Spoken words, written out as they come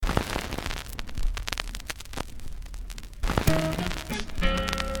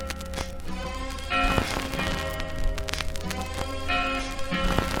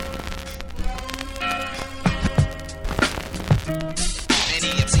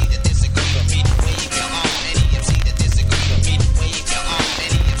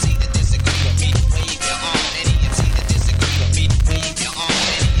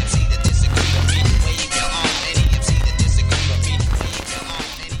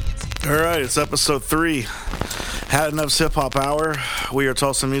All right, it's episode 3. Had Enough's Hip Hop Hour. We are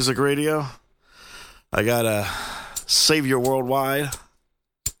Tulsa Music Radio. I got Savior Worldwide.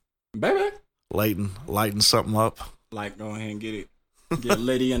 Baby. Lighten something up. Like, go ahead and get it. Get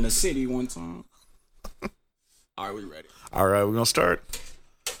Liddy in the city one time. All right, we ready. All right, we're going to start.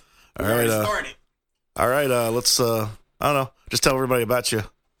 All right, started. All right, let's, I don't know, just tell everybody about you.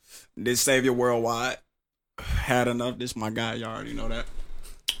 This Savior Worldwide. Had Enough. This my guy. You already know that.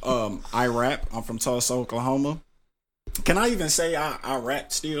 I rap. I'm from Tulsa, Oklahoma. Can I even say I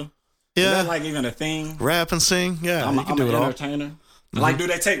rap still? Yeah. Is that like even a thing? Rap and sing? Yeah, I'm you can do an it all. entertainer. Mm-hmm. Like, do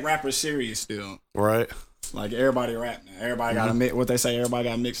they take rappers serious still? Right. Like, everybody rap now. Everybody got a what they say, everybody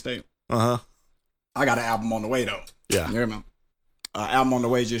got a mixtape. Uh-huh. I got an album on the way, though. Yeah. You hear me? Album on the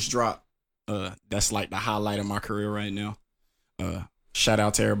way just dropped. That's like the highlight of my career right now. Shout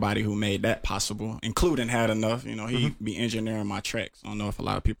out to everybody who made that possible, including Had Enough. You know, he be engineering my tracks. I don't know if a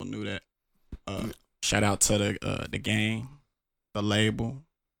lot of people knew that. Shout out to the gang, the label,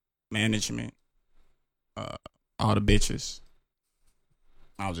 management, all the bitches.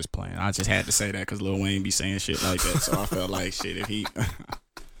 I was just playing. I just had to say that because Lil Wayne be saying shit like that. So I felt like shit if he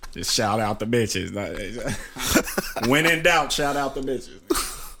just shout out the bitches. When in doubt, shout out the bitches.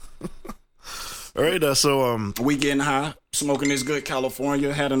 All right, so we getting high, smoking this good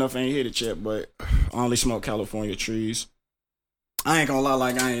California. Had Enough ain't hit it yet, but I only smoke California trees. I ain't gonna lie,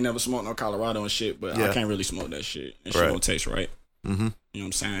 like I ain't never smoked no Colorado and shit, but I can't really smoke that shit. That shit don't taste right. Mm-hmm. You know what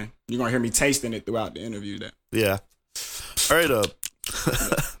I'm saying? You're gonna hear me tasting it throughout the interview. That yeah. All right,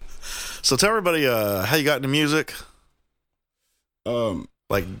 so tell everybody how you got into music.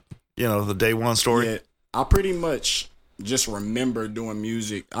 Like, you know, the day one story. Yeah, I pretty much just remember doing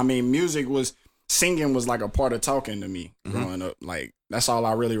music. I mean, singing was like a part of talking to me growing up. Like, that's all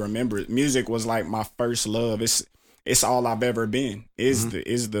I really remember. Music was like my first love. It's all I've ever been. Is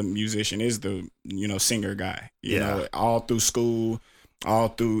the musician, is the, you know, singer guy. You know, all through school, all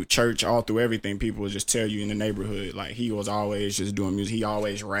through church, all through everything, people would just tell you in the neighborhood, like, he was always just doing music. He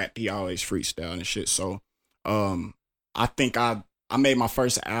always rapped. He always freestyled and shit. So, I think I made my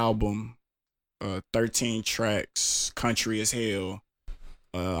first album, 13 tracks, country as hell.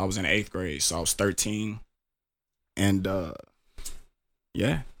 I was in 8th grade, so I was 13. And,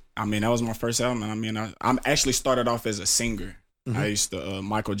 yeah. I mean, that was my first album. I mean, I actually started off as a singer. I used to,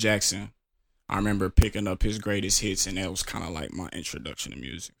 Michael Jackson. I remember picking up his greatest hits, and that was kind of like my introduction to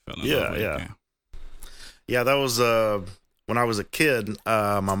music. Yeah, that was, when I was a kid,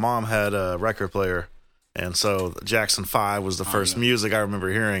 my mom had a record player. And so Jackson 5 was the first music I remember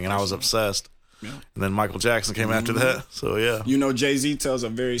hearing, and I was obsessed. Yeah. And then Michael Jackson came after that. So, yeah. You know, Jay-Z tells a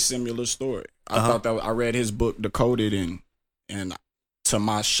very similar story. I thought that I read his book, Decoded, and to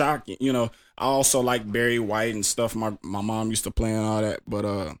my shock, you know, I also like Barry White and stuff. My mom used to play and all that. But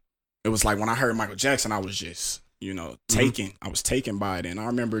it was like when I heard Michael Jackson, I was just, you know, taken. I was taken by it. And I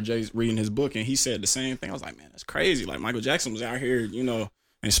remember Jay reading his book, and he said the same thing. I was like, man, that's crazy. Like, Michael Jackson was out here, you know,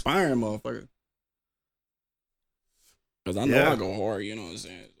 inspiring motherfuckers. Because I know I go hard, you know what I'm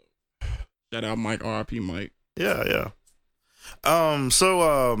saying? So, shout out Mike, R.I.P. Mike. Yeah.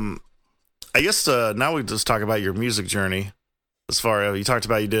 So, I guess now we just talk about your music journey. As far as you talked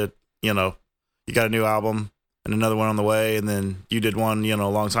about, you did, you know, you got a new album and another one on the way, and then you did one, you know, a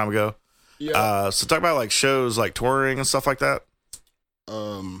long time ago. Yeah. So talk about like shows, like touring and stuff like that.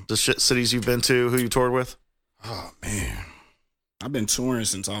 The cities you've been to, who you toured with. Oh man, I've been touring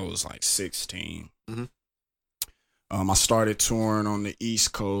since I was like 16. I started touring on the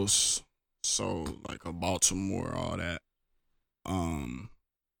East Coast, so like Baltimore, all that.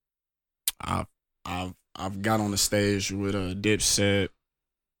 I've got on the stage with Dipset,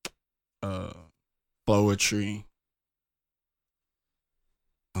 Poetry.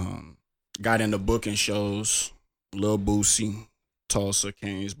 Got into booking shows, Lil Boosie, Tulsa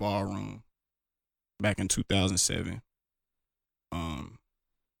Kings Ballroom, back in 2007. I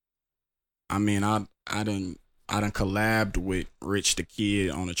mean, I done collabed with Rich the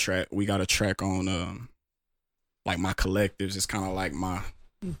Kid on a track. We got a track on like my collectives. It's kind of like my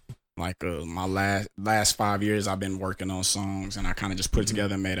last 5 years I've been working on songs, and I kind of just put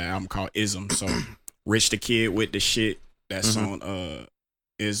together and made an album called Ism. So Rich the Kid with the shit, that's on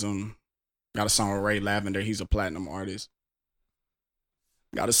Ism. Got a song with Ray Lavender. He's a platinum artist.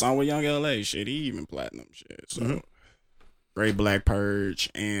 Got a song with Young LA. Shit, he even platinum shit. So Great Black Purge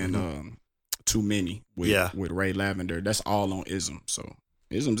and Too Many with Ray Lavender. That's all on Ism. So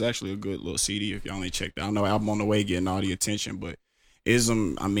Ism's actually a good little CD if y'all ain't checked it. I know Album on the Way getting all the attention, but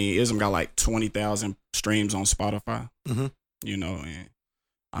Ism got like 20,000 streams on Spotify. You know, and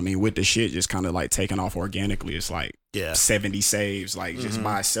I mean, with the shit just kind of like taking off organically, it's like 70 saves, like just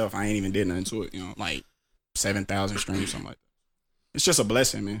by itself. I ain't even did nothing to it, you know, like 7,000 streams, something like that. It's just a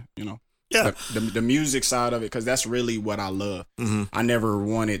blessing, man, you know. Yeah. The music side of it, because that's really what I love. I never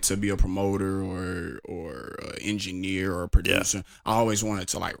wanted to be a promoter or an engineer or a producer. Yeah. I always wanted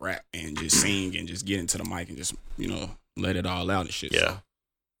to like rap and just sing and just get into the mic and just, you know, let it all out and shit. Yeah.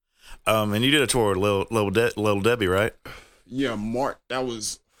 So. And you did a tour with Little Debbie, right? Yeah, that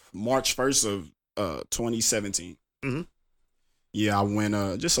was March 1st of 2017. Yeah, I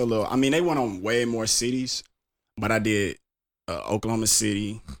went just a little. I mean, they went on way more cities, but I did Oklahoma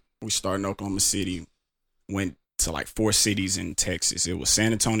City. We started in Oklahoma City, went to like 4 cities in Texas. It was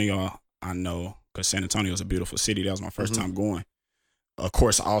San Antonio, I know, because San Antonio is a beautiful city. That was my first time going. Of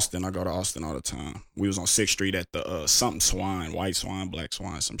course, Austin. I go to Austin all the time. We was on 6th Street at the something Swine, White Swine, Black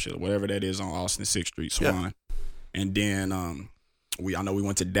Swine, some shit, whatever that is on Austin 6th Street, Swine. Yeah. And then I know we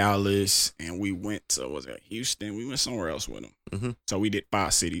went to Dallas and we went to, was it Houston? We went somewhere else with them. So we did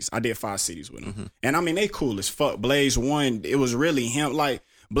 5 cities. I did 5 cities with them. And I mean, they cool as fuck. Blaze One, it was really him. Like,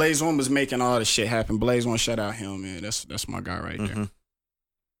 Blaze One was making all the shit happen. Blaze One, shout out him, man. That's my guy right there.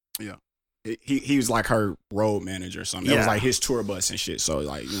 Yeah. He was like her road manager or something. It was like his tour bus and shit. So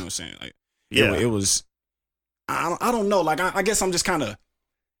like, you know what I'm saying? Like, it was, I don't know. Like, I guess I'm just kind of,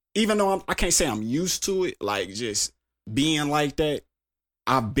 even though I can't say I'm used to it, like just being like that,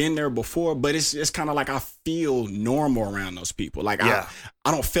 I've been there before, but it's kind of like I feel normal around those people. Like I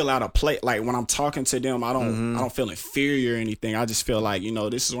don't feel out of place. Like when I'm talking to them, I don't feel inferior or anything. I just feel like, you know,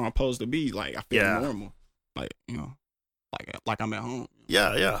 this is where I'm supposed to be. Like I feel normal. Like, you know, like I'm at home.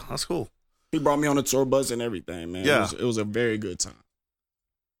 Yeah, that's cool. He brought me on a tour bus and everything, man. Yeah. It was a very good time.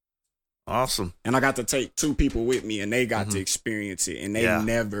 Awesome. And I got to take 2 people with me and they got to experience it, and they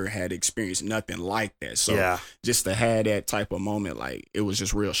never had experienced nothing like that. So just to have that type of moment, like it was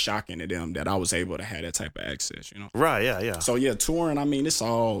just real shocking to them that I was able to have that type of access, you know? Right, yeah. So yeah, touring, I mean, it's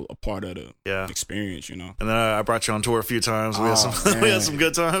all a part of the experience, you know? And then I brought you on tour a few times. We had some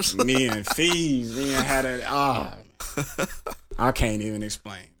good times. Me and Fees, had it. I can't even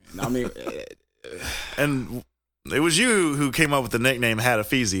explain. I mean, and it was you who came up with the nickname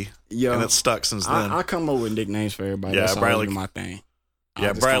Hadafeezy. Yeah. And it's stuck since then. I come up with nicknames for everybody. Yeah, that's Bradley, my thing.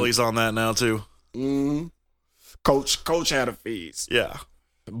 Yeah, Bradley's on that now too. Coach Hadafeezy. Yeah.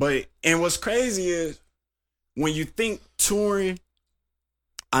 And what's crazy is when you think touring,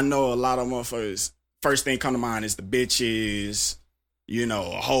 I know a lot of motherfuckers, first thing come to mind is the bitches, you know,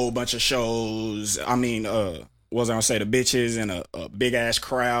 a whole bunch of shows. I mean, what was I gonna say? The bitches and a big ass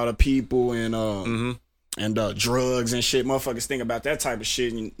crowd of people and drugs and shit. Motherfuckers think about that type of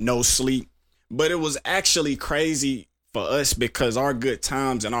shit and no sleep. But it was actually crazy for us because our good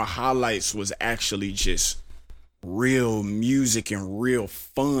times and our highlights was actually just real music and real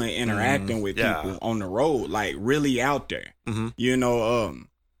fun interacting with people on the road, like really out there. You know,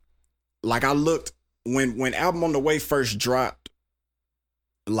 like I looked when Album on the Way first dropped,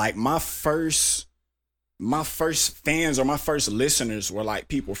 like my first fans or my first listeners were like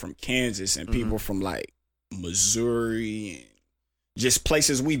people from Kansas and people from like Missouri and just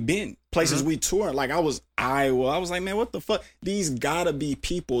places we've been, places we toured. Like I was Iowa. I was like, man, what the fuck? These gotta be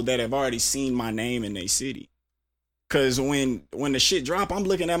people that have already seen my name in their city. Cause when the shit drop, I'm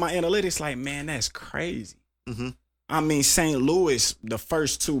looking at my analytics like, man, that's crazy. I mean, St. Louis, the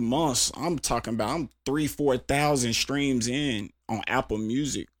first 2 months, I'm 3,000-4,000 streams in on Apple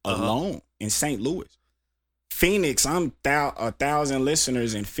Music alone in St. Louis. Phoenix, I'm 1,000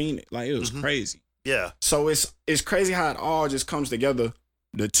 listeners in Phoenix. Like it was crazy. Yeah. So it's crazy how it all just comes together.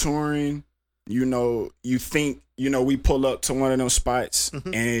 The touring, you know, you think, you know, we pull up to one of them spots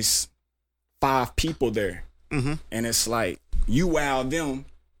and it's 5 people there. And it's like you wow them,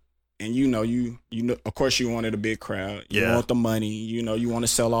 and you know, of course you wanted a big crowd. You want the money, you know, you want to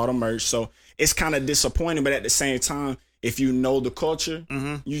sell all the merch. So it's kind of disappointing, but at the same time, if you know the culture,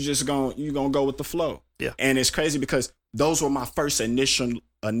 you gonna go with the flow. Yeah. And it's crazy because those were my first initial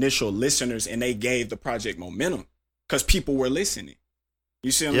listeners, and they gave the project momentum because people were listening.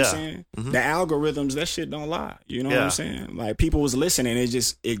 You see what I'm saying? The algorithms, that shit don't lie. You know what I'm saying? Like people was listening,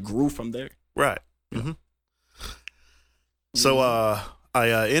 it grew from there. Right. So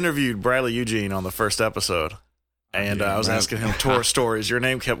I interviewed Bradley Eugene on the first episode, and I was asking him tour stories. Your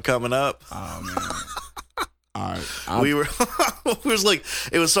name kept coming up. Oh man. All right. We were,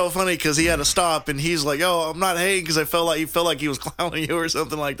 it was so funny because he had to stop and he's like, "Oh, I'm not hating because I felt like he was clowning you or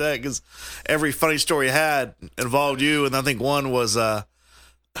something like that." Because every funny story he had involved you, and I think one was I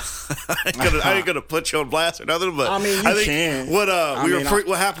ain't gonna put you on blast or nothing, but I mean, you can. What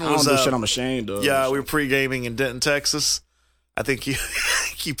happened was I don't do shit I'm ashamed of. Yeah, we were pre-gaming in Denton, Texas. I think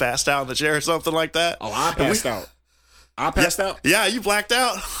think you passed out in the chair or something like that. Oh, I passed out. I passed out. Yeah, you blacked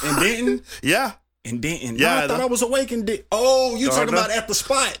out. And didn't? Yeah. And didn't. Yeah, No, I thought I was awake and did. Oh, you talking about at the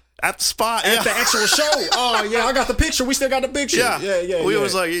spot. At the spot, At the actual show. Oh, yeah, I got the picture. We still got the picture. Yeah. We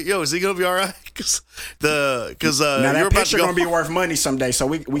was like, yo, is he going to be all right? Because now that picture going to be worth money someday, so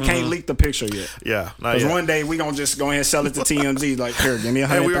we can't leak the picture yet. Yeah. Because one day we going to just go ahead and sell it to TMZ. Like, here, give me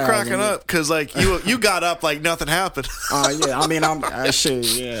 $100,000. And we were cracking up because, like, you got up like nothing happened. Yeah. I mean, shit,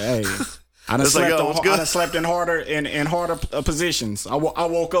 yeah, hey. I done slept in harder positions. I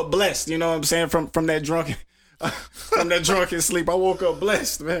woke up blessed, you know what I'm saying, from that drunken sleep. I woke up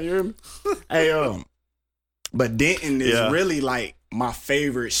blessed, man. You hear me? Hey, but Denton is really like my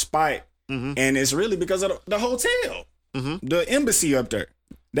favorite spot, and it's really because of the hotel, the embassy up there.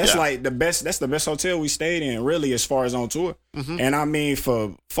 That's like the best. That's the best hotel we stayed in, really, as far as on tour. And I mean,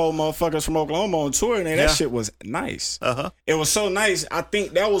 for 4 motherfuckers from Oklahoma on tour, and that shit was nice. It was so nice. I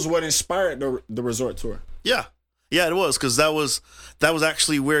think that was what inspired the resort tour. Yeah, it was because that was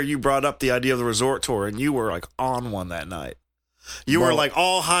actually where you brought up the idea of the resort tour, and you were like on one that night. You were like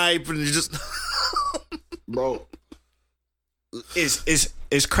all hype, and you just, bro.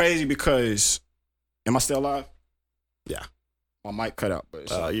 It's crazy because, am I still alive? Yeah. My mic cut out,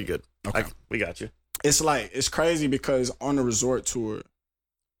 but you good. Okay. We got you. It's crazy because on the resort tour,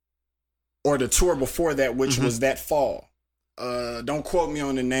 or the tour before that, which was that fall, don't quote me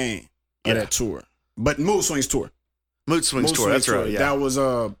on the name of that tour, but Mood Swings tour. Mood Swings tour, that's right. Yeah. That was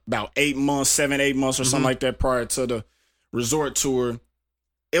about 8 months, 7-8 months or something like that prior to the resort tour.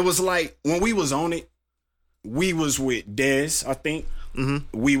 It was like when we was on it, we was with Dez, I think.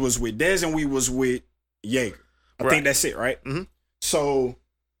 We was with Dez and we was with Jaeger. I think that's it, right? So,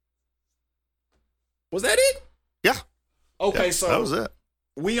 was that it? Yeah. Okay, so that was it.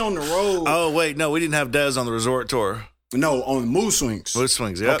 We on the road. Oh wait, no, we didn't have Dez on the resort tour. No, on Mood Swings. Mood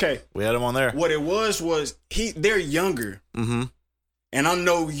Swings, yeah. Okay, we had him on there. What it was they're younger, and I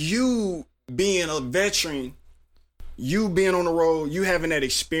know you being a veteran, you being on the road, you having that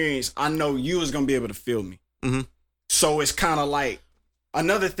experience. I know you was gonna be able to feel me. So it's kind of like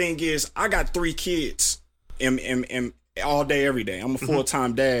another thing is I got 3 kids. And all day, every day. I'm a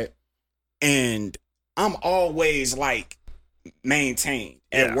full-time dad, and I'm always like maintained.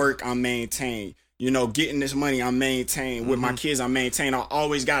 At work, I'm maintained. You know, getting this money, I'm maintained. With my kids, I'm maintained. I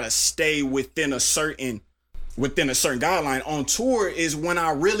always gotta stay within a certain guideline. On tour is when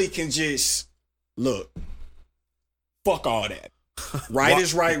I really can just look. Fuck all that. Right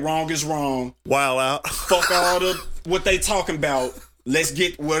is right, wrong is wrong. Wild out. Fuck all the what they talking about. Let's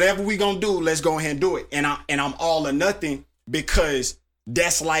get whatever we gonna do. Let's go ahead and do it. And I'm all or nothing because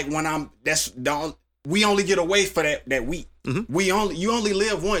that's like when we only get away for that week. You only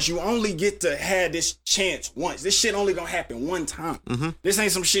live once. You only get to have this chance once. This shit only gonna happen one time. This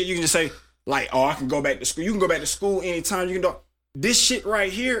ain't some shit you can just say like, oh, I can go back to school. You can go back to school anytime. You can do this shit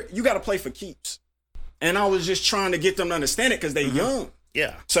right here. You got to play for keeps. And I was just trying to get them to understand it because they young.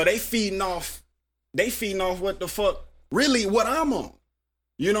 Yeah. So they feeding off what the fuck. Really, what I'm on.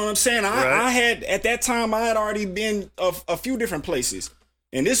 You know what I'm saying? I had, at that time, I had already been a few different places.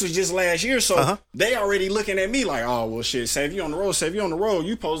 And this was just last year. So they already looking at me like, oh, well, shit, save you on the road.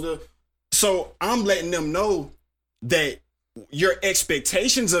 You supposed to. So I'm letting them know that your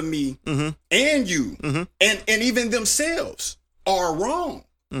expectations of me and you and even themselves are wrong.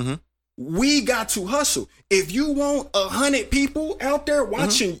 We got to hustle. If you want 100 people out there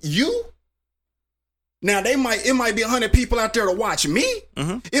watching you, now it might be 100 people out there to watch me.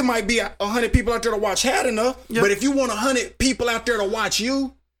 It might be 100 people out there to watch Had Enough. But if you want 100 people out there to watch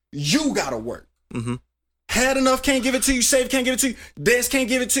you, you gotta work. Had Enough can't give it to you. Save can't give it to you. Des can't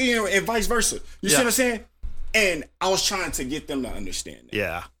give it to you, and vice versa. You see what I'm saying? And I was trying to get them to understand that.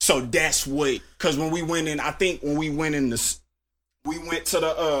 Yeah. So that's what, because when we went in, I think when we went in we went to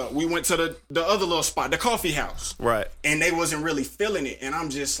the other little spot, the coffee house. Right. And they wasn't really feeling it. And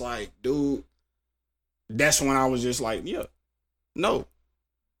I'm just like, dude. That's when I was just like, yeah, no,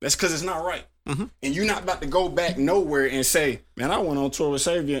 that's because it's not right. And you're not about to go back nowhere and say, man, I went on tour with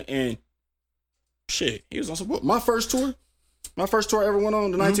Savior and shit, he was on support. My first tour I ever went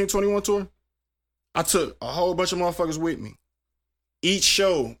on, the 1921 tour, I took a whole bunch of motherfuckers with me. Each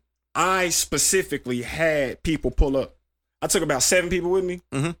show, I specifically had people pull up. I took about 7 people with me.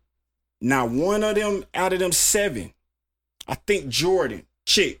 Now, one of them out of them 7, I think Jordan,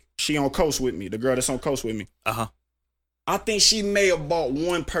 chick, she on coast with me. The girl that's on coast with me. I think she may have bought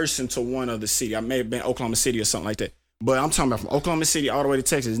one person to one other city. I may have been Oklahoma City or something like that. But I'm talking about from Oklahoma City all the way to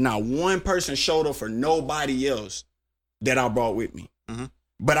Texas. Not one person showed up for nobody else that I brought with me.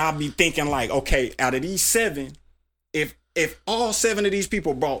 But I'll be thinking like, okay, out of these 7, if if all 7 of these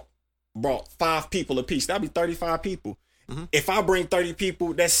people brought 5 people apiece, that'd be 35 people. Mm-hmm. If I bring 30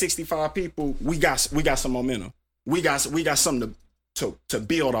 people, that's 65 people. We got some momentum. We got something to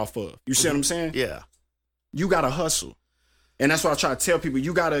build off of. You see what I'm saying? Yeah. You gotta hustle. And that's what I try to tell people.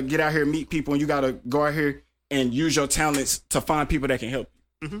 You gotta get out here, meet people, and you gotta go out here and use your talents to find people that can help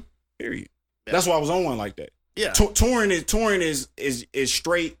you. Mm-hmm. Period. Yeah. That's why I was on one like that. Yeah. Touring is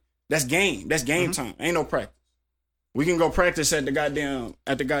straight. That's game. That's game time. Ain't no practice. We can go practice at the goddamn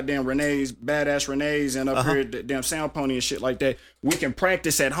Renee's, badass Renee's, and up here at the damn Sound Pony and shit like that. We can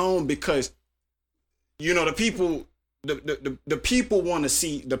practice at home because, you know, the people want to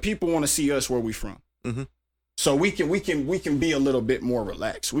see us where we from. Mm-hmm. So we can be a little bit more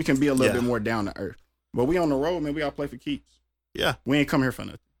relaxed. We can be a little bit more down to earth. But we on the road, man. We all play for keeps. Yeah. We ain't come here for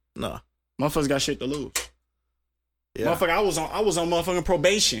nothing. No. Motherfuckers got shit to lose. Yeah. Motherfucker, I was on motherfucking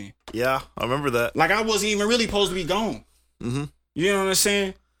probation. Yeah, I remember that. Like I wasn't even really supposed to be gone. Mm-hmm. You know what I'm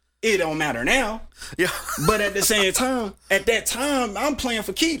saying? It don't matter now. Yeah. But at the same time, at that time, I'm playing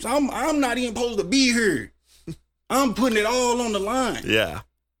for keeps. I'm not even supposed to be here. I'm putting it all on the line. Yeah.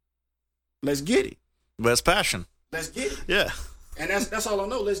 Let's get it. That's passion. Let's get it. Yeah. And that's all I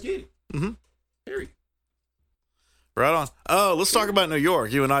know. Let's get it. Mm-hmm. Period. Right on. Oh, let's talk about New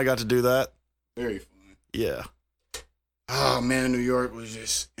York. You and I got to do that. Very fun. Yeah. Oh man, New York was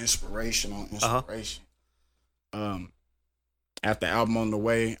just inspiration. After the album On the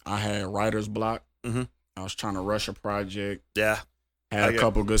Way, I had writer's block. Mm-hmm. I was trying to rush a project. Yeah. Had a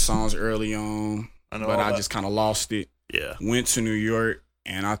couple good songs early on, but I just kind of lost it. Yeah. Went to New York,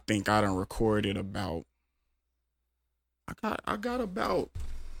 and I think I done recorded about. I got about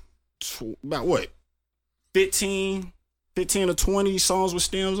what? 15 or 20 songs with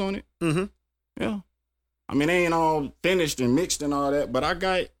stems on it. Mm-hmm. Yeah. I mean, they ain't all finished and mixed and all that, but I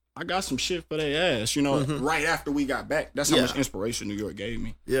got some shit for their ass, you know, right after we got back. That's how much inspiration New York gave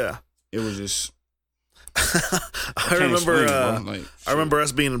me. Yeah. It was just... I remember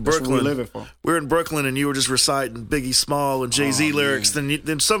us being in Brooklyn. What we living for. We were in Brooklyn and you were just reciting Biggie Small and Jay-Z lyrics. Then you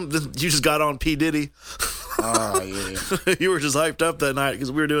just got on P. Diddy. Oh, yeah. You were just hyped up that night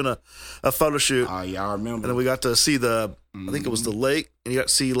because we were doing a photo shoot. Oh, yeah, I remember. And then we got to see I think it was the lake, and you got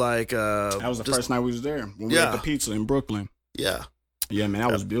to see like... that was the first night we was there. When we had the pizza in Brooklyn. Yeah. Yeah, man,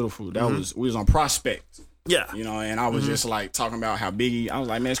 that was beautiful. We was on Prospect. Yeah. You know, and I was just like talking about how Biggie, I was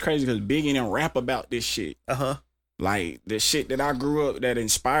like, man, it's crazy because Biggie didn't rap about this shit. Uh-huh. Like the shit that I grew up that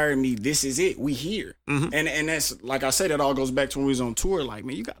inspired me, this is it. We here. Mm-hmm. And that's, like I said, it all goes back to when we was on tour. Like,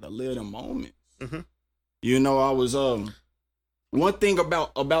 man, you got to live the moment. Mm-hmm. You know, I was, one thing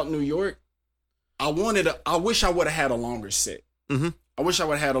about New York, I wish I would have had a longer set. Mm-hmm. I wish I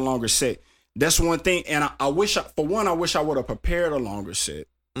would have had a longer set. That's one thing. And I wish I would have prepared a longer set.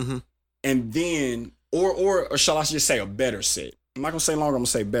 Mm-hmm. And then, or shall I just say a better set? I'm not going to say longer, I'm going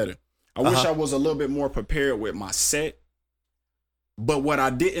to say better. I wish I was a little bit more prepared with my set. But what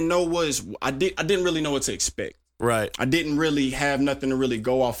I didn't know was, I didn't really know what to expect. Right. I didn't really have nothing to really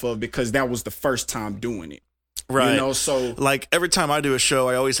go off of because that was the first time doing it. Right. You know, so. Like every time I do a show,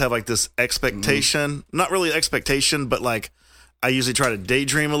 I always have like this expectation. Mm-hmm. Not really expectation, but like I usually try to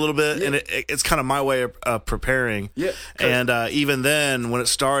daydream a little bit, and it's kind of my way of preparing. Yeah. And even then, when it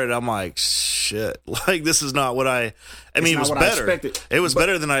started, I'm like, shit, like this is not what I mean, it was better. It was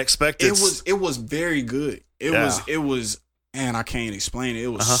better than I expected. It was very good. It was, man, I can't explain it. It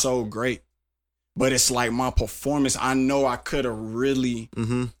was so great. But it's like my performance, I know I could have really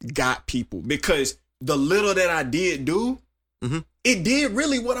got people because the little that I did do, it did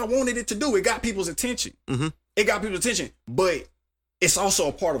really what I wanted it to do. It got people's attention. Mm-hmm. It got people's attention, but it's also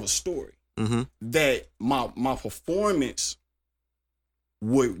a part of a story that my performance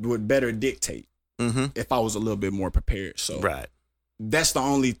would better dictate if I was a little bit more prepared. So that's the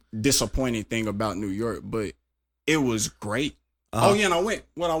only disappointing thing about New York, but it was great. Oh yeah, and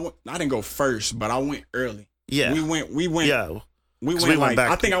I didn't go first, but I went early. Yeah, we went. Yeah, we went back.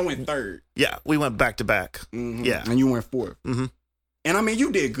 I think I went third. Yeah, we went back to back. Mm-hmm. Yeah, and you went fourth. Mm-hmm. And I mean,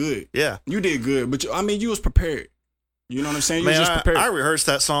 you did good. Yeah, you did good. But I mean, you was prepared. You know what I'm saying? You man, was just prepared. I rehearsed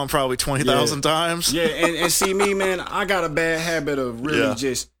that song probably 20,000 times. Yeah, and see me, man, I got a bad habit of really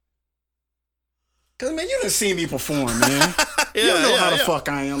just. Cause man, you done see me perform, man. You know how the fuck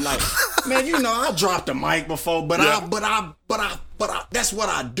I am. Like, man, you know I dropped the mic before, but I that's what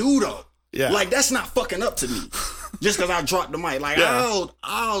I do though. Yeah. Like that's not fucking up to me. Just cause I dropped the mic. Like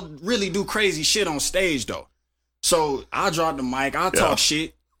I'll really do crazy shit on stage though. So I dropped the mic, I talk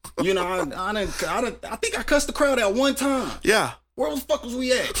shit. You know, I think I cussed the crowd out one time. Yeah. Where the fuck was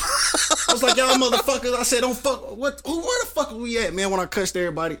we at? I was like, y'all motherfuckers. I said, don't fuck. Where the fuck was we at, man, when I cussed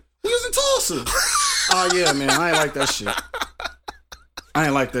everybody? We was in Tulsa. Oh yeah, man, I ain't like that shit. I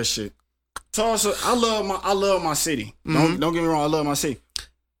ain't like that shit. Tulsa, I love my city. Don't get me wrong, I love my city.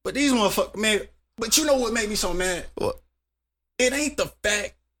 But these motherfuckers, man. But you know what made me so mad? What? It ain't the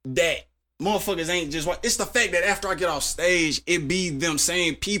fact that motherfuckers ain't just it's the fact that after I get off stage, it be them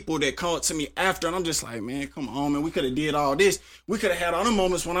same people that come up to me after, and I'm just like, man, come on, man, we could have did all this. We could have had other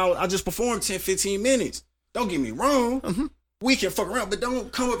moments when I just performed 10, 15 minutes. Don't get me wrong. We can fuck around, but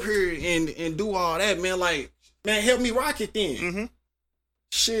don't come up here and do all that, man. Like, man, help me rock it then.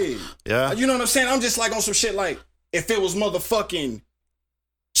 Shit. Yeah. You know what I'm saying? I'm just like on some shit like, if it was motherfucking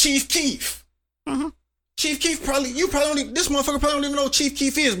Chief Keef. Chief Keef this motherfucker probably don't even know who Chief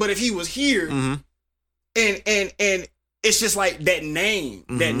Keef is, but if he was here and it's just like that name,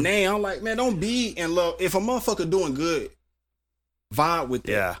 I'm like, man, don't be in love. If a motherfucker doing good, vibe with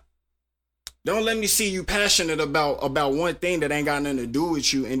that. Yeah. Don't let me see you passionate about one thing that ain't got nothing to do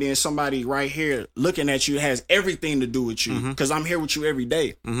with you, and then somebody right here looking at you has everything to do with you, because I'm here with you every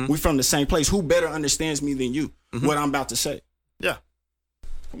day. We from the same place. Who better understands me than you? What I'm about to say. Yeah.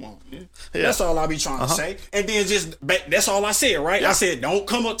 Come on, man. Yeah. That's all I be trying to say. And then that's all I said, right? I said, don't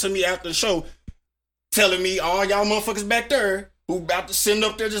come up to me after the show telling me all y'all motherfuckers back there who about to sit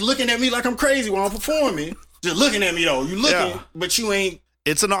up there just looking at me like I'm crazy while I'm performing. Just looking at me though. You looking, but you ain't.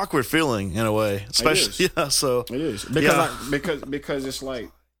 It's an awkward feeling in a way, especially So it is because it's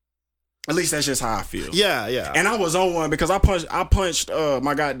like, at least that's just how I feel. Yeah. And I was on one because I punched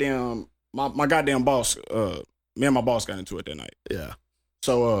my goddamn boss. Me and my boss got into it that night. Yeah.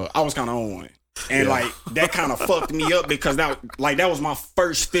 So I was kind of on one, and like that kind of fucked me up because that was my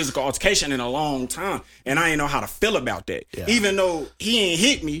first physical altercation in a long time, and I didn't know how to feel about that. Yeah. Even though he ain't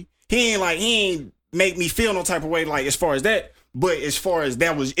hit me, he ain't make me feel no type of way like as far as that. But as far as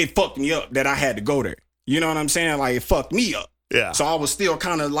that was, it fucked me up that I had to go there. You know what I'm saying? Like it fucked me up. Yeah. So I was still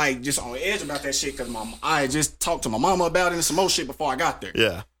kind of like just on edge about that shit because I had just talked to my mama about it and some more shit before I got there.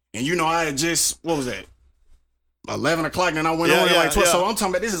 Yeah. And you know I had just what was that? 11 o'clock, and I went on like 12. So I'm talking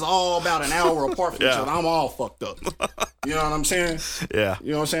about this is all about an hour apart from each other. I'm all fucked up. You know what I'm saying? Yeah.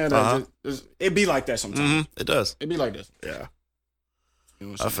 You know what I'm saying? It be like that sometimes. It does. It be like this. Yeah. You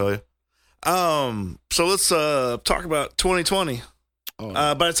know I feel you. So let's talk about 2020.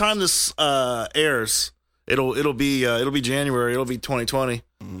 By the time this airs, it'll be January. It'll be 2020.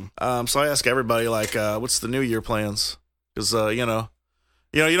 So I ask everybody like, what's the New Year plans? Because you don't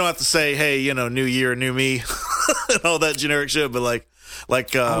have to say, hey, New Year, new me, and all that generic shit. But like,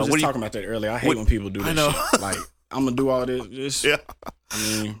 I was just talking about that earlier. I hate when people do that. I know. Shit. Like, I'm gonna do all this. Yeah.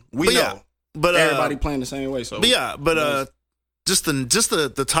 I mean, we know. Yeah, but everybody playing the same way. So. Just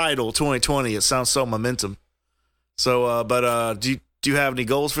the title 2020. It sounds so momentum. So, do you have any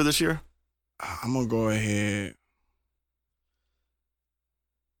goals for this year? I'm gonna go ahead.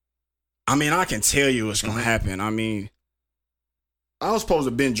 I mean, I can tell you what's gonna happen. I mean, I was supposed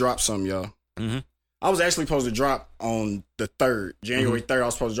to been drop something, y'all. I was actually supposed to drop on the 3rd, January 3rd. I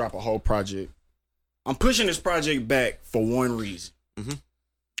was supposed to drop a whole project. I'm pushing this project back for one reason.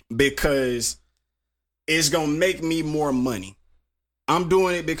 Because it's gonna make me more money. I'm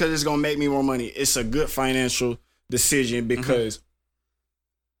doing it because it's gonna make me more money. It's a good financial decision because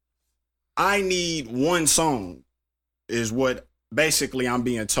I need one song, is what basically I'm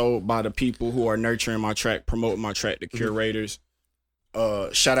being told by the people who are nurturing my track, promoting my track, the curators.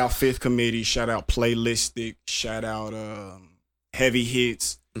 Shout out Fifth Committee, shout out Playlistic, shout out Heavy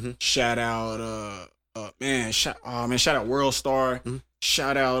Hits, shout out shout out World Star,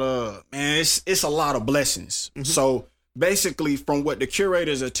 shout out man, it's a lot of blessings. So basically, from what the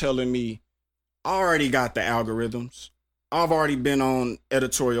curators are telling me, I already got the algorithms. I've already been on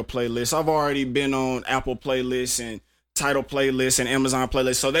editorial playlists. I've already been on Apple playlists and Tidal playlists and Amazon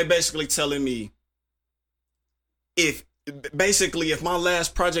playlists. So they basically telling me if my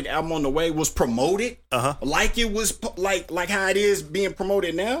last project album On the Way was promoted like it was like how it is being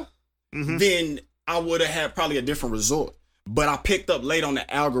promoted now, then I would have had probably a different result. But I picked up late on the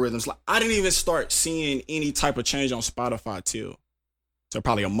algorithms. Like I didn't even start seeing any type of change on Spotify till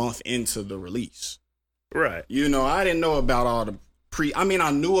probably a month into the release. Right. I didn't know about all the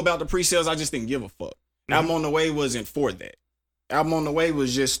I knew about the pre-sales. I just didn't give a fuck. Album On the Way wasn't for that. Album On the Way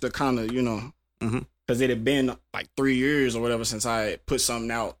was just the kind of, because it had been like 3 years or whatever since I had put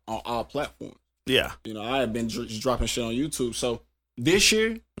something out on all platforms. Yeah. I had been just dropping shit on YouTube. So this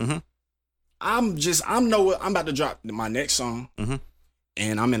year, I'm about to drop my next song.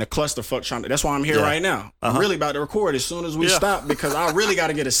 And I'm in a clusterfuck that's why I'm here right now. I'm really about to record as soon as we stop because I really got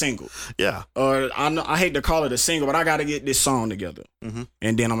to get a single. Yeah. I hate to call it a single, but I got to get this song together. And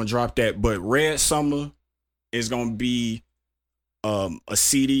then I'm going to drop that. But Red Summer is going to be a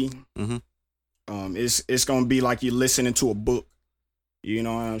CD It's gonna be like you're listening to a book. You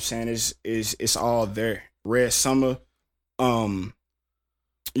know what I'm saying? It's all there. Red Summer.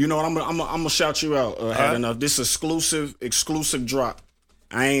 You know what? I'm gonna shout you out. Had enough. This exclusive drop.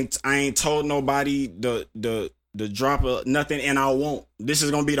 I ain't told nobody the drop of nothing, and I won't. This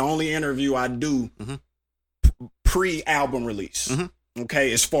is gonna be the only interview I do pre-album release. Mm-hmm.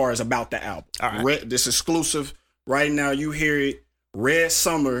 Okay, as far as about the album. All right. This exclusive right now. You hear it. Red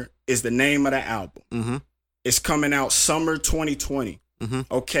Summer is the name of the album. Mm-hmm. It's coming out summer 2020. Mm-hmm.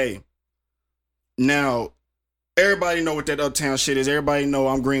 Okay. Now, everybody know what that Uptown shit is. Everybody know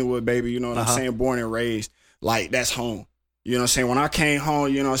I'm Greenwood, baby. You know what I'm saying? Born and raised. Like, that's home. You know what I'm saying? When I came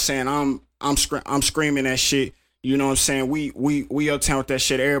home, you know what I'm saying? I'm screaming that shit. You know what I'm saying? We Uptown with that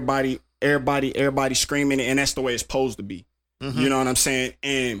shit. Everybody screaming it, and that's the way it's supposed to be. Mm-hmm. You know what I'm saying?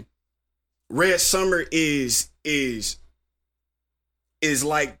 And Red Summer is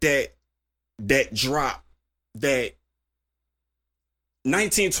like that drop that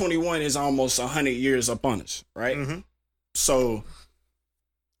 1921 is almost 100 years up on us, right? Mm-hmm. So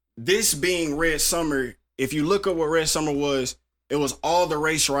this being Red Summer, if you look at what Red Summer was, it was all the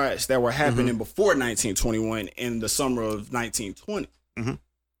race riots that were happening before 1921 in the summer of 1920. Mm-hmm.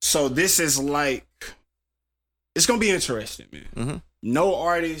 So this is like, it's gonna be interesting, man. Mm-hmm. No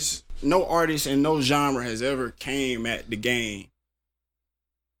artist and no genre has ever came at the game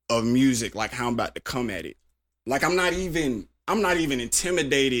of music like how I'm about to come at it. Like I'm not even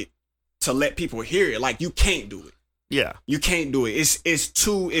intimidated to let people hear it. Like you can't do it. Yeah. You can't do it. It's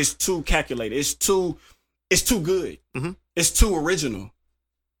too calculated. It's too good. Mm-hmm. It's too original.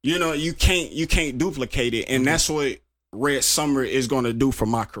 You know, you can't duplicate it. And that's what Red Summer is gonna do for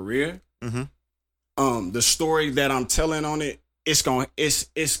my career. Mm-hmm. The story that I'm telling on it, it's gonna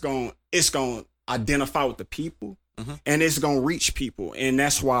identify with the people. Mm-hmm. And it's gonna reach people, and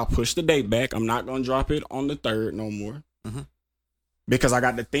that's why I pushed the date back. I'm not gonna drop it on the 3rd no more, because I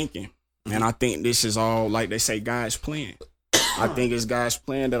got to thinking, and I think this is all, like they say, God's plan. I think it's God's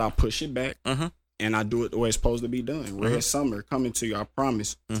plan that I push it back, and I do it the way it's supposed to be done. Red Summer coming to you, I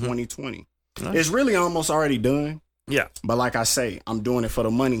promise. 2020. Nice. It's really almost already done. Yeah, but like I say, I'm doing it for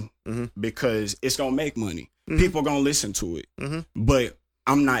the money because it's gonna make money. People gonna listen to it, but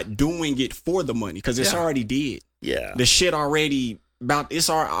I'm not doing it for the money because it's already did. Yeah, the shit already about it's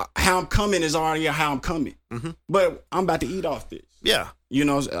how I'm coming is already how I'm coming. But I'm about to eat off this. Yeah, you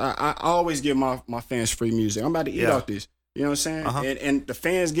know, I always give my fans free music. I'm about to eat off this. You know what I'm saying? And the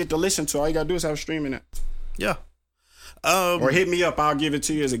fans get to listen to. All you gotta do is have streaming it. Yeah. Or hit me up. I'll give it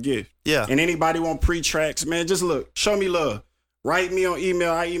to you as a gift. Yeah. And anybody want pre-tracks, man, just look. Show me love. Write me on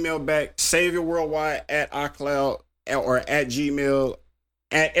email. I email back. SaviorWorldwide at iCloud or at Gmail.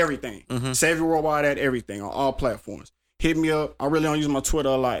 At everything. Savior Worldwide at everything on all platforms. Hit me up. I really don't use my Twitter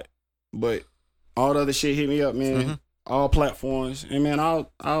a lot, but all the other shit, hit me up, man. All platforms. And man,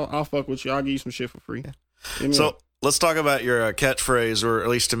 I'll fuck with you. I'll give you some shit for free. So let's talk about your catchphrase, or at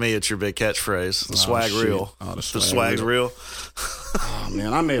least to me, it's your big catchphrase. The swag real. The swag's real. Oh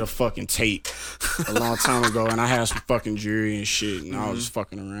man, I made a fucking tape a long time ago, and I had some fucking jewelry and shit, and I was just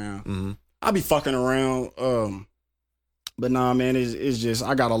fucking around. I be fucking around. But nah, man, it's just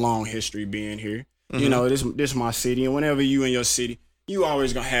I got a long history being here. You know, this my city, and whenever you in your city, you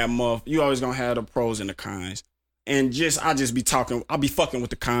always gonna have the pros and the cons. And I be fucking with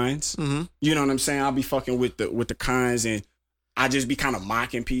the cons. You know what I'm saying? I'll be fucking with the cons, and I just be kind of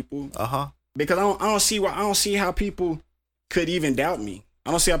mocking people. Because I don't see how people could even doubt me.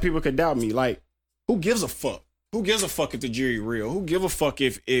 I don't see how people could doubt me. Like, who gives a fuck? Who gives a fuck if the jury real? Who give a fuck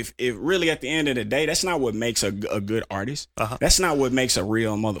if really at the end of the day, that's not what makes a good artist. That's not what makes a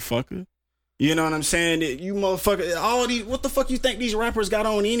real motherfucker. You know what I'm saying? You motherfucker, what the fuck you think these rappers got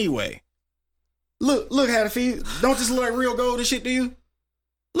on anyway? Look, Hatfield, don't this look like real gold and shit to you?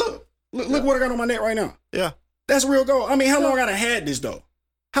 Look what I got on my neck right now. Yeah. That's real gold. I mean, how long I done had this though?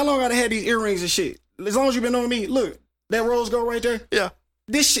 How long I done had these earrings and shit? As long as you been on me, look, that rose gold right there. Yeah.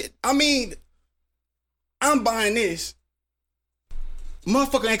 This shit, I mean, I'm buying this.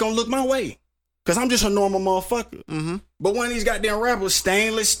 Motherfucker ain't gonna look my way. Cause I'm just a normal motherfucker. But one of these goddamn rappers,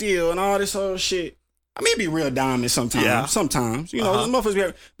 stainless steel and all this whole shit. I mean, it be real diamond sometimes. Yeah. Sometimes. You know, motherfuckers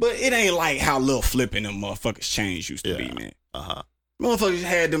be, but it ain't like how Lil Flip and them motherfuckers chains used to be, man. Motherfuckers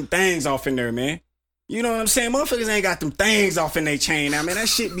had them things off in there, man. You know what I'm saying? Motherfuckers ain't got them things off in their chain now, man. That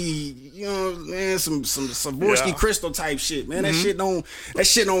shit be, you know, man, some Swarovski crystal type shit, man. That shit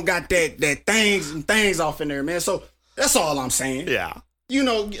don't got that things off in there, man. So that's all I'm saying. Yeah. You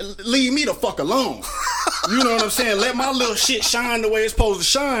know, leave me the fuck alone. You know what I'm saying? Let my little shit shine the way it's supposed to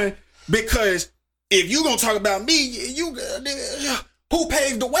shine. Because if you gonna talk about me, Who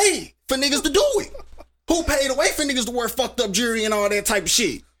paved the way for niggas to do it? Who paid the way for niggas to wear fucked up jewelry and all that type of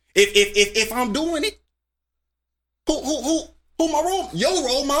shit? If I'm doing it, who your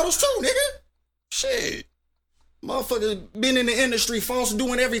role models too, nigga? Shit. Motherfuckers been in the industry, false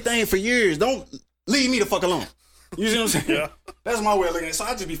doing everything for years. Don't leave me the fuck alone. You see what I'm saying? Yeah. That's my way of looking at it. So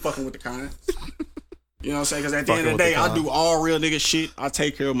I just be fucking with the kind. You know what I'm saying? Because at the end of the day, I do all real nigga shit. I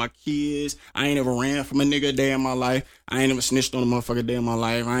take care of my kids. I ain't ever ran from a nigga a day in my life. I ain't never snitched on a motherfucker a day in my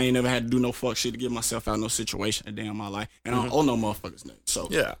life. I ain't never had to do no fuck shit to get myself out of no situation a day in my life. And I don't owe no motherfuckers nothing. So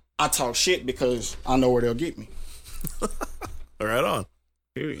yeah, I talk shit because I know where they'll get me. Right on.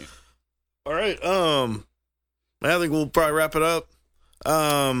 Period. All right. I think we'll probably wrap it up.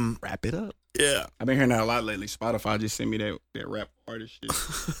 Wrap it up. Yeah. I've been hearing that a lot lately. Spotify just sent me that rap artist shit.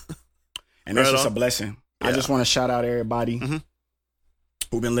 And that's just a blessing. Yeah. I just want to shout out everybody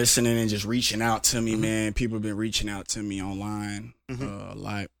who've been listening and just reaching out to me, man. People have been reaching out to me online,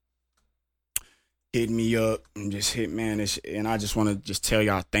 like hitting me up and just and I just want to just tell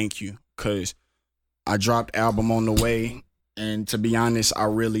y'all thank you, because I dropped album On the Way, and to be honest, I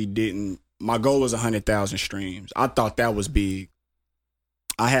really didn't. My goal was 100,000 streams. I thought that was big.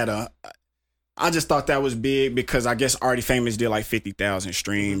 I just thought that was big because I guess Already Famous did like 50,000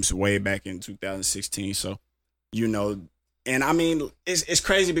 streams way back in 2016. So, you know, and I mean, it's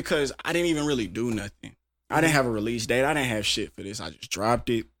crazy because I didn't even really do nothing. I didn't have a release date. I didn't have shit for this. I just dropped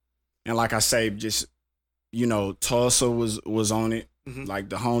it. And like I say, just, you know, Tulsa was on it. Like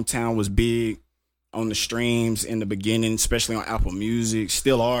the hometown was big on the streams in the beginning, especially on Apple Music.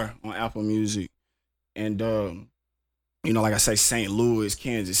 Still are on Apple Music. And, you know, like I say, St. Louis,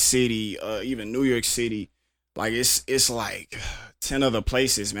 Kansas City, even New York City, like it's like 10 other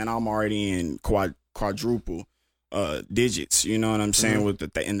places, man. I'm already in quadruple digits, you know what I'm saying, with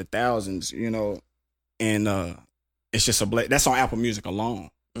in the thousands, you know, and it's just that's on Apple Music alone,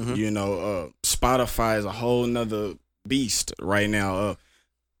 you know. Spotify is a whole nother beast right now.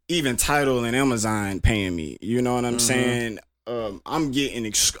 Even Tidal and Amazon paying me, you know what I'm saying. I'm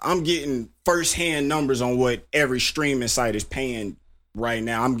getting firsthand numbers on what every streaming site is paying right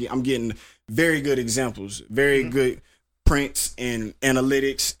now. I'm getting very good examples, very good prints and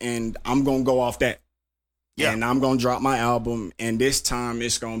analytics, and I'm gonna go off that. Yeah. And I'm gonna drop my album, and this time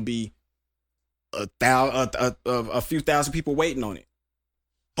it's gonna be a few thousand people waiting on it.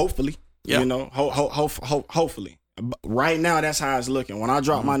 Hopefully, you know, hopefully. Right now, that's how it's looking. When I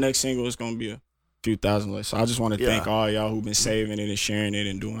drop my next single, it's gonna be a few thousand less. So I just want to thank all y'all who've been saving it and sharing it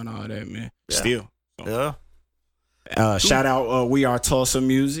and doing all that, man. Yeah. Still. So. Yeah. Shout out We Are Tulsa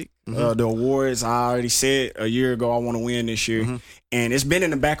Music. The awards, I already said a year ago I want to win this year. And it's been in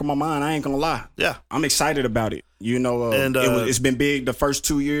the back of my mind. I ain't gonna lie. Yeah. I'm excited about it. You know, and it's been big the first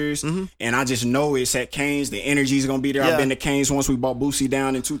 2 years. And I just know it's at Canes. The energy's gonna be there. I've been to Canes once. We bought Boosie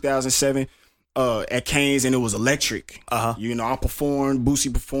down in 2007. At Canes, and it was electric. You know, I performed,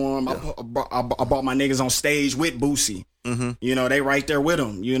 Boosie performed. I brought my niggas on stage with Boosie. You know, they right there with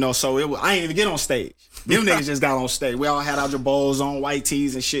him. You know, so I ain't even get on stage. Them niggas just got on stage. We all had our jabos on, white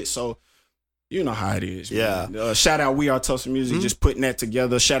tees and shit. So you know how it is. Man. Yeah. Shout out We Are Tulsa Music, just putting that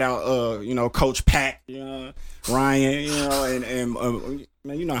together. Shout out, you know, Coach Pat, you know, Ryan, you know, and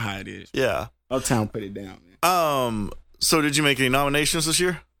man, you know how it is. Yeah. Uptown put it down, man. So did you make any nominations this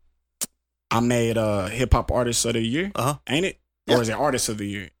year? I made Hip Hop Artist of the Year. Ain't it? Yeah. Or is it Artist of the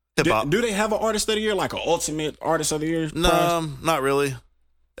Year? Hip Hop. Do they have an Artist of the Year, like an Ultimate Artist of the Year? No, not really.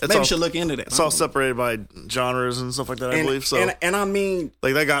 Maybe we should look into that. It's all separated by genres and stuff like that, I believe. So, and I mean,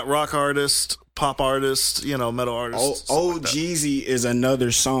 like they got rock artist, pop artist, you know, metal artist. Old Jeezy is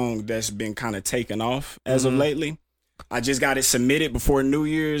another song that's been kind of taken off as of lately. I just got it submitted before New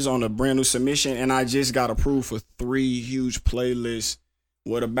Year's on a brand new submission, and I just got approved for 3 huge playlists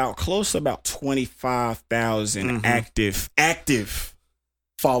with close to about 25,000 active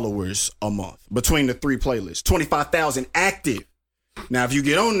followers a month between the 3 playlists. 25,000 active. Now, if you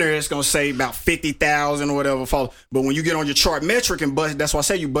get on there, it's gonna say about 50,000 or whatever follow. But when you get on your chart metric and bust, that's why I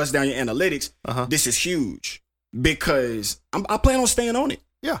say you bust down your analytics. This is huge because I plan on staying on it.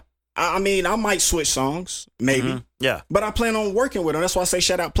 Yeah. I mean, I might switch songs, maybe. Yeah. But I plan on working with them. That's why I say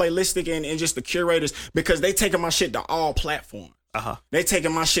shout out Playlistic and just the curators, because they taking my shit to all platforms. They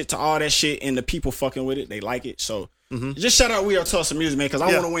taking my shit to all that shit, and the people fucking with it. They like it. So just shout out We Are Tulsa Music, man, because I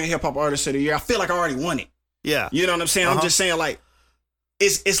want to win Hip Hop Artist of the Year. I feel like I already won it. Yeah. You know what I'm saying? I'm just saying, like,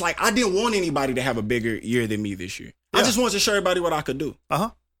 it's like I didn't want anybody to have a bigger year than me this year. I just wanted to show everybody what I could do.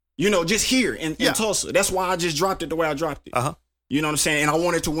 You know, just here in Tulsa. That's why I just dropped it the way I dropped it. You know what I'm saying? And I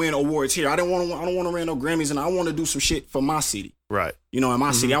wanted to win awards here. I don't want to win no Grammys, and I want to do some shit for my city. Right. You know, in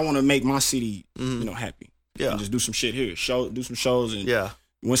my city, I want to make my city, you know, happy. and just do some shit here. Do some shows and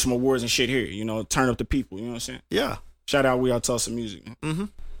win some awards and shit here. You know, turn up the people. You know what I'm saying? Yeah. Shout out We Are Tulsa Music. Man.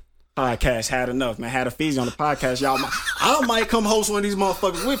 Podcast had enough, man. Had a Feezy on the podcast, y'all. I might come host one of these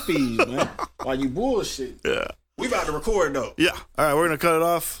motherfuckers with Feezy, man. While you bullshit. Yeah. We about to record though. Yeah. All right, we're gonna cut it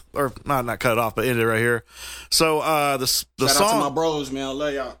off, or not cut it off, but end it right here. So the Shout song. out to my bros, man. I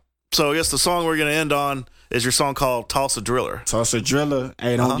love y'all. So I guess the song we're gonna end on is your song called Tulsa Driller. Tulsa Driller.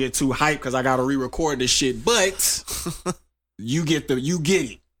 Hey, don't get too hyped because I gotta re-record this shit. But you get it. You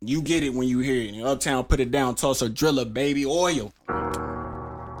get it when you hear it. Uptown, put it down. Tulsa Driller, baby, oil.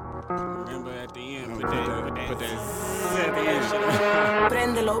 Remember at the end, put that at the end.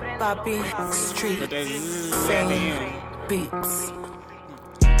 Prendelo, papi, street, fame, beats.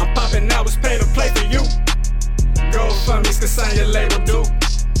 I'm popping now, was paid to play for you. Go for me, can sign your label, dude.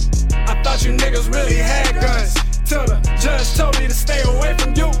 I thought you niggas really had guns till the judge told me to stay away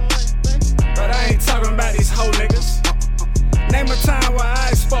from you. But I ain't talking about these hoe niggas. Name a time where I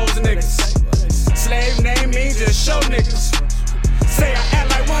expose niggas. Slave name me, just show niggas. Say I act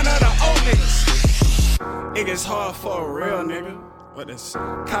like one of the old niggas. It gets hard for a real nigga. What this?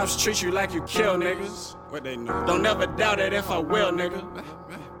 Cops treat you like you kill niggas. What they know? Don't never doubt it if I will, nigga.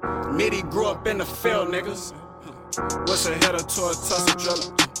 Mitty grew up in the field, niggas. What's a hitter to a Tulsa Driller?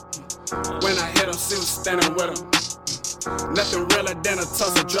 When I hit him, see who's standing with him. Nothing realer than a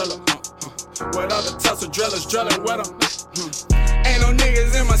Tulsa Driller. What other Tulsa Drillers drilling with them? Ain't no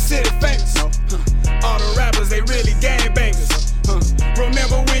niggas in my city famous. All the rappers, they really gangbangers.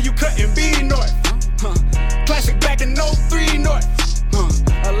 Remember when you couldn't be North? Classic back in 03 North.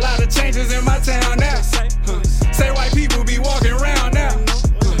 A lot of changes in my town now. Say white people be walking around now.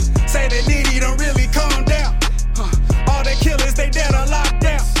 Say that Diddy don't really calm down. All the killers, they dead or locked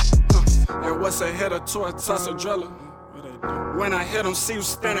down. And what's a hitter to a Tulsa Driller? When I hit him, see who's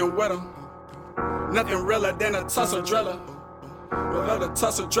standing with him. Nothing realer than a Tulsa Driller. With other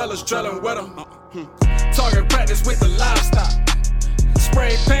Tulsa Drillers drilling with him. Target practice with the livestock.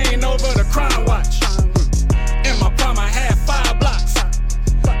 Spray paint over the crime watch. In my prime, I had 5 blocks.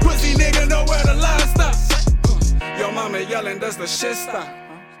 Pussy nigga know where the line stops. Your mama yelling, does the shit stop?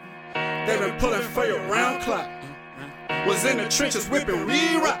 They been pulling for your round clock. Was in the trenches whipping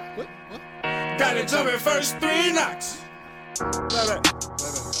re-rock. Got it jumping first 3 knocks.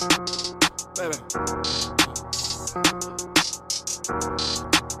 Baby.